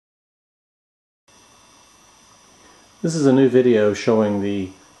This is a new video showing the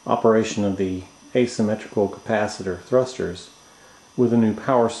operation of the asymmetrical capacitor thrusters with a new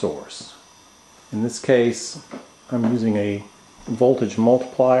power source. In this case, I'm using a voltage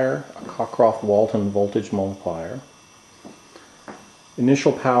multiplier, a Cockroft-Walton voltage multiplier.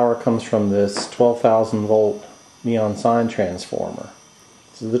 Initial power comes from this 12,000 volt neon sign transformer.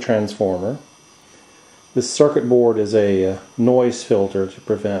 This is the transformer. This circuit board is a noise filter to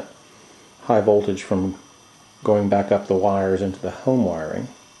prevent high voltage from going back up the wires into the home wiring.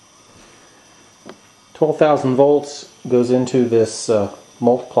 12,000 volts goes into this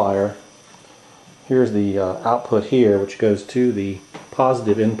multiplier. Here's the output here, which goes to the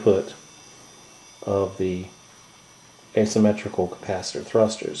positive input of the asymmetrical capacitor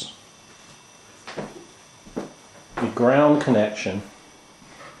thrusters. The ground connection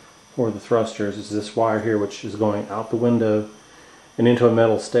for the thrusters is this wire here, which is going out the window and into a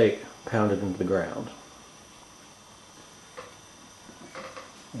metal stake pounded into the ground.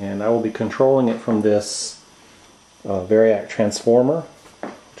 And I will be controlling it from this variac transformer,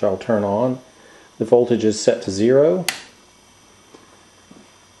 which I'll turn on. The voltage is set to 0.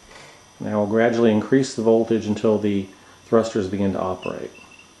 Now I'll gradually increase the voltage until the thrusters begin to operate.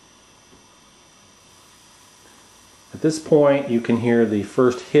 At this point you can hear the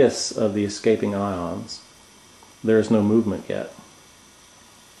first hiss of the escaping ions. There is no movement yet.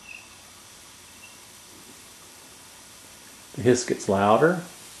 The hiss gets louder.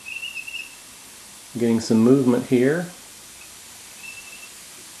 Getting some movement here.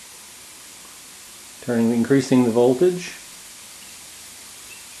 Increasing the voltage.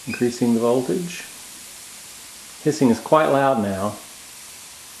 Increasing the voltage. Hissing is quite loud now.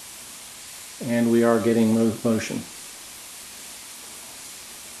 And we are getting motion.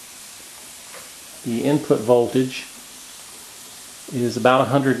 The input voltage is about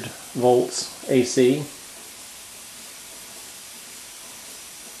 100 volts AC.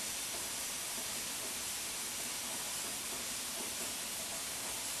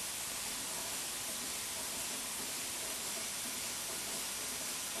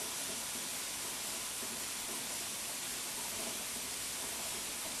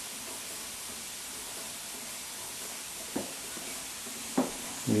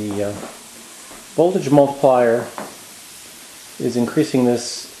 The voltage multiplier is increasing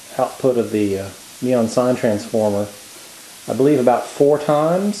this output of the neon sign transformer, I believe, about 4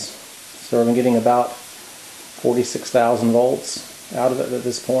 times. So I'm getting about 46,000 volts out of it at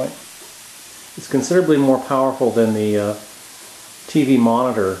this point. It's considerably more powerful than the TV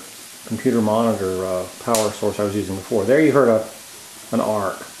monitor, computer monitor power source I was using before. There you heard an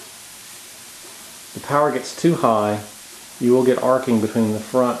arc. If the power gets too high, you will get arcing between the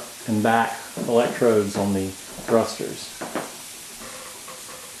front and back electrodes on the thrusters.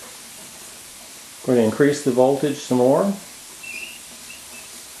 We're going to increase the voltage some more.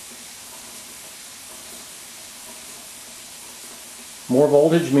 More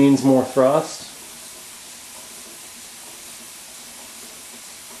voltage means more thrust.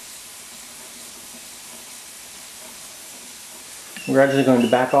 We're gradually going to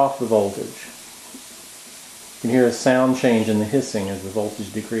back off the voltage. You can hear a sound change in the hissing as the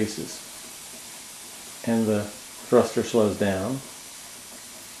voltage decreases and the thruster slows down.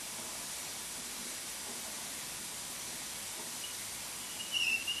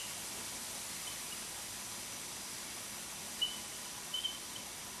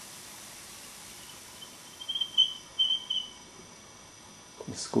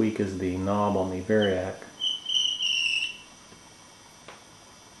 The squeak is the knob on the variac.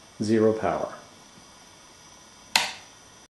 0 power.